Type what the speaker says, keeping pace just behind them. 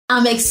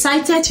I'm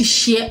excited to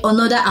share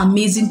another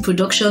amazing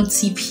production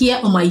tip here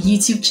on my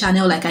YouTube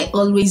channel like I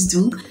always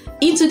do.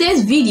 In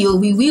today's video,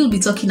 we will be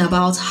talking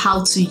about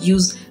how to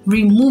use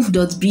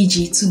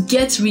Remove.Bg to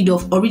get rid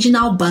of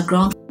original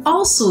background.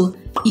 Also,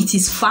 it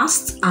is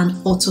fast and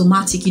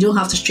automatic. You don't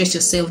have to stress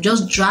yourself.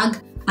 Just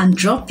drag and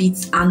drop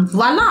it and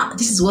voila,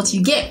 this is what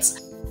you get.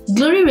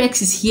 Glory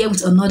Rex is here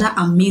with another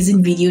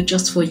amazing video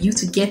just for you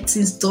to get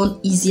things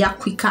done easier,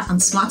 quicker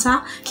and smarter.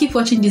 Keep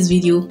watching this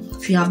video.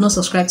 If you have not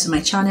subscribed to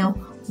my channel,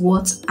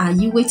 what are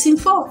you waiting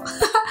for?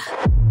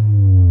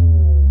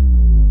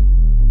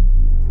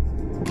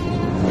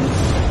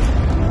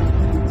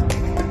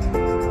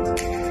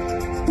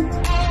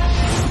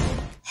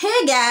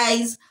 Hey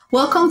guys,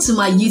 welcome to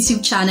my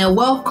YouTube channel.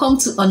 Welcome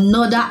to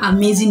another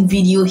amazing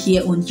video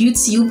here on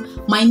YouTube.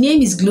 My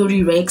name is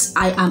Glory Rex.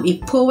 I am a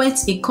poet,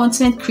 a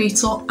content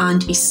creator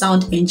and a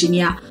sound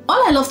engineer.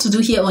 All I love to do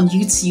here on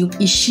YouTube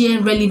is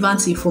share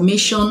relevant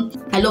information.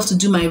 I love to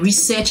do my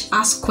research,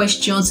 ask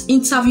questions,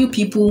 interview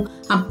people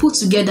and put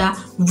together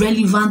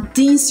relevant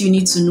things you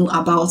need to know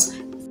about.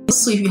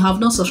 So if you have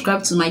not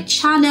subscribed to my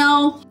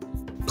channel,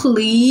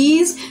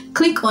 please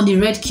click on the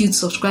red cute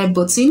subscribe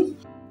button.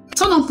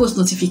 Turn on post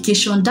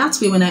notification,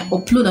 that way when I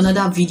upload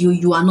another video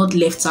you are not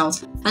left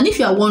out. And if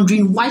you are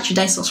wondering why should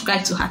I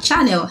subscribe to her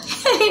channel,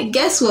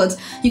 guess what,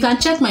 you can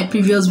check my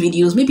previous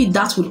videos. Maybe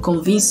that will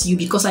convince you,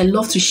 because I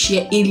love to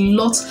share a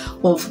lot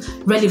of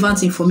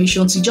relevant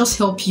information to just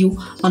help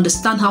you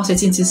understand how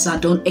certain things are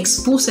done,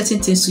 expose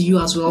certain things to you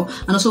as well,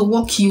 and also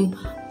walk you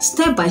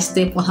step by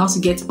step on how to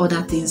get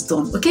other things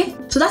done. Okay,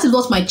 so that is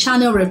what my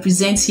channel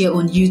represents here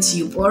on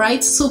YouTube. All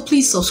right, so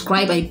please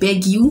subscribe, I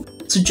beg you,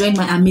 to join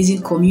my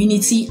amazing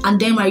community. And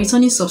then my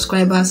returning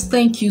subscribers,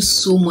 thank you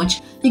so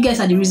much. You guys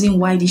are the reason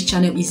why this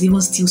channel is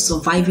even still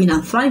surviving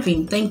and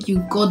thriving. Thank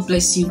you, God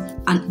bless you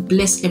and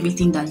bless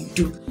everything that you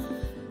do.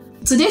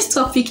 Today's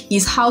topic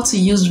is how to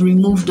use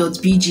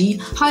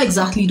Remove.Bg. How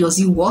exactly does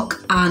it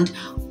work, and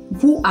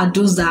who are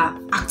those that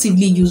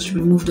actively use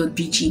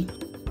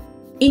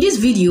Remove.Bg? In this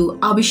video,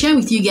 I'll be sharing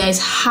with you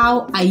guys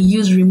how I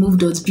use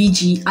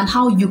Remove.Bg and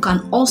how you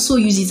can also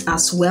use it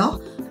as well.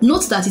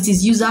 Note that it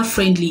is user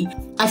friendly.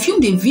 I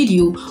filmed a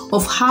video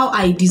of how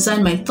I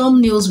design my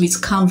thumbnails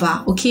with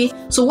CANVA, okay?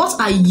 So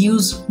what I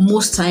use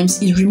most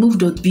times is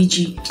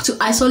Remove.Bg to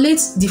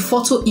isolate the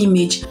photo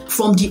image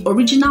from the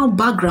original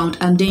background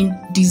and then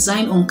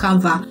design on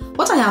CANVA.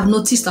 What I have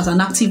noticed as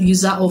an active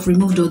user of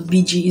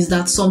Remove.Bg is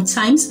that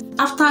sometimes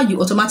after you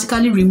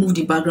automatically remove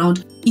the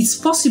background, it's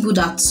possible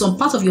that some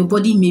part of your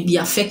body may be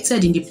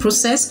affected in the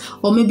process,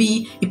 or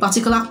maybe a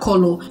particular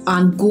color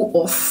and go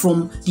off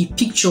from the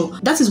picture.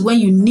 That is when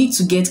you need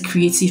to get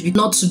creative,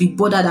 not to be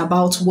bothered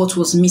about what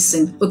was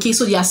missing. Okay,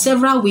 so there are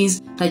several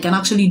ways that you can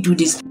actually do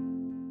this.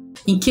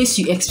 In case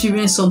you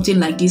experience something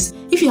like this,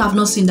 if you have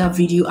not seen that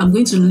video, I'm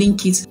going to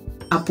link it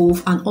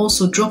above and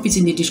also drop it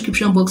in the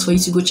description box for you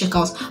to go check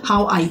out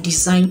how I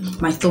design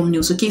my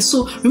thumbnails. Okay,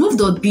 so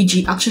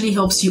Remove.Bg actually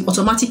helps you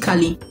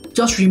automatically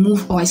just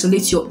remove or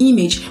isolate your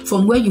image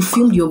from where you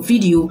filmed your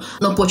video,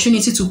 an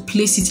opportunity to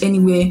place it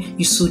anywhere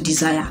you so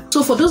desire.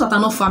 So for those that are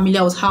not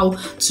familiar with how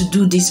to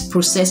do this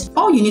process,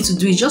 all you need to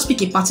do is just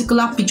pick a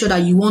particular picture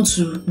that you want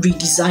to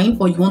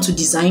redesign, or you want to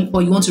design,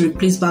 or you want to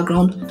replace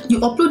background. You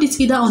upload it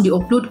either on the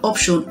upload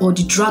option or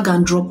the drag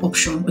and drop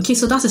option. Okay,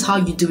 so that is how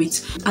you do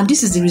it, and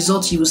this is the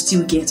result you will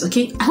still get.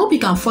 Okay, I hope you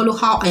can follow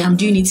how I am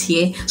doing it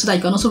here so that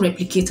you can also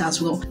replicate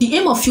as well. The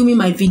aim of filming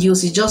my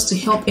videos is just to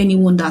help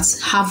anyone that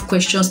have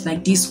questions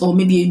like this, or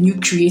maybe a new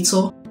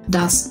creator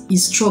that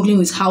is struggling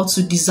with how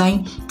to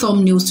design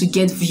thumbnails to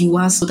get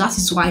viewers. So that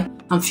is why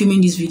I'm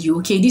filming this video.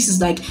 Okay, this is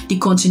like the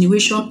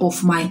continuation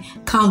of my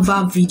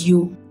CANVA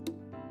video.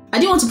 I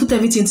didn't want to put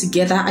everything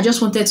together. I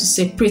just wanted to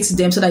separate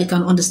them so that you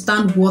can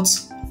understand what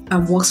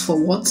works for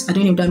what. I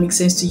don't know if that makes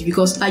sense to you,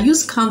 because I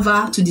use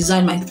CANVA to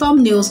design my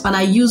thumbnails and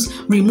I use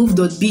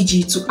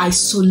Remove.Bg to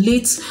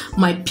isolate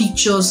my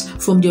pictures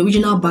from the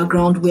original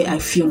background where I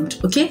filmed.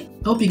 Okay,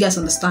 I hope you guys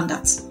understand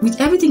that. With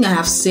everything I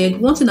have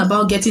said, one thing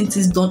about getting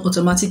things done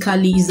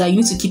automatically is that you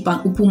need to keep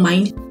an open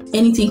mind.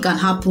 Anything can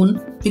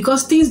happen,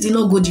 because things did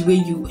not go the way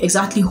you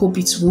exactly hope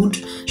it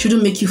would.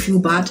 Shouldn't make you feel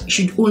bad. It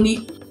should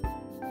only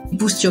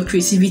boost your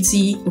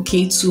creativity,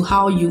 okay, to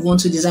how you want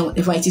to design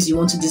whatever it is you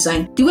want to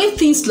design. The way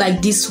things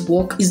like this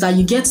work is that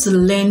you get to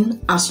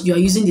learn as you are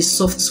using the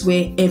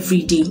software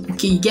every day.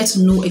 Okay, you get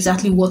to know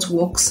exactly what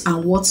works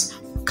and what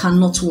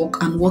cannot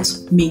work and what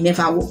may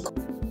never work.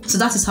 So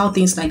that is how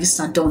things like this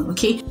are done.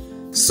 Okay,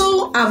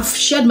 so I've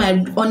shared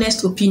my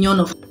honest opinion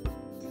of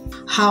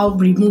how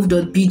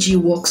Remove.Bg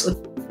works.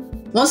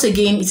 Once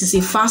again, it is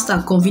a fast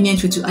and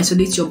convenient way to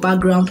isolate your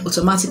background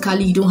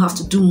automatically. You don't have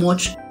to do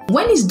much.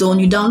 When it's done,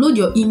 you download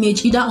your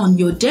image either on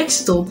your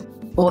desktop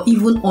or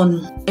even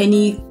on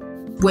any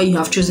where you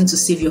have chosen to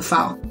save your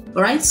file.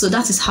 All right, so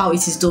that is how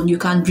it is done. You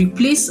can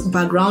replace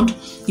background.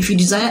 If you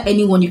desire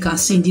anyone you can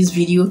see in this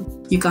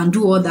video, you can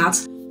do all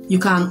that. You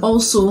can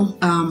also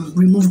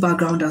remove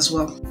background as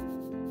well.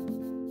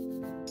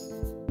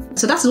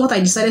 So that's what I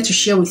decided to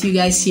share with you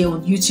guys here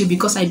on YouTube,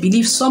 because I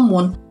believe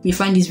someone will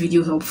find this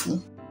video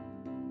helpful.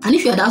 And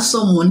if you are that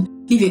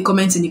someone, leave a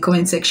comment in the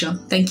comment section.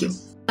 Thank you.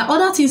 There are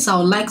other things I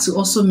would like to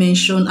also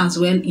mention as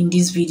well in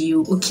this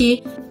video.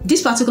 Okay,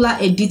 this particular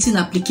editing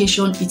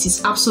application, it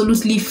is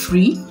absolutely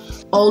free.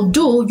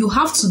 Although you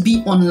have to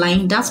be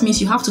online, that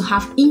means you have to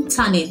have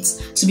internet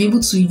to be able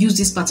to use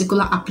this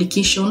particular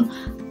application,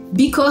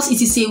 because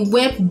it is a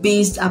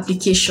web-based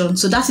application.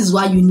 So that is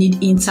why you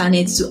need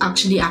internet to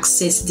actually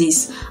access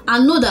this.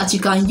 And know that you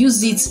can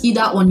use it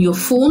either on your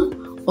phone,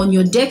 on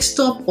your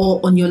desktop, or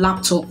on your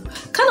laptop.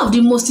 Kind of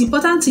the most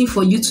important thing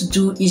for you to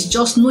do is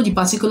just know the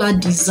particular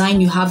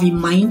design you have in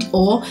mind,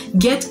 or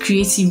get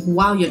creative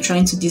while you're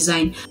trying to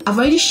design. I've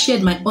already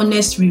shared my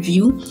honest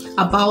review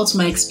about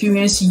my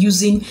experience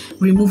using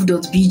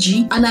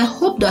Remove.Bg, and I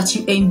hope that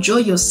you enjoy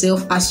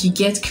yourself as you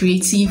get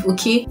creative,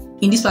 okay,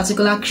 in this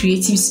particular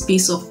creative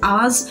space of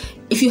ours.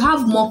 If you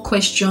have more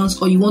questions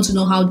or you want to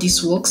know how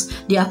this works,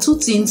 there are two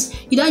things.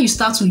 Either you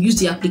start to use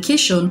the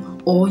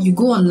application, or you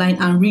go online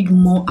and read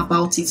more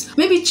about it.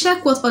 Maybe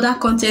check what other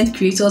content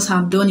creators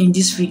have done in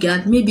this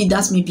regard. Maybe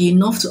that may be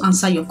enough to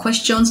answer your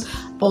questions.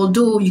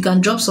 Although you can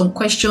drop some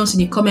questions in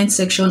the comment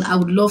section, I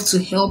would love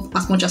to help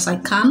as much as I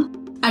can.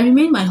 I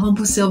remain my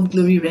humble self,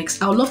 Glory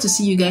Rex. I would love to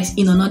see you guys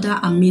in another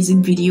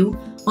amazing video.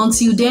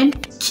 Until then,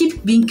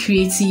 keep being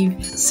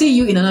creative. See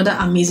you in another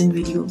amazing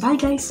video. Bye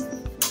guys.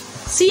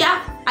 See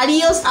ya.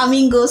 Adios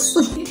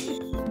amigos.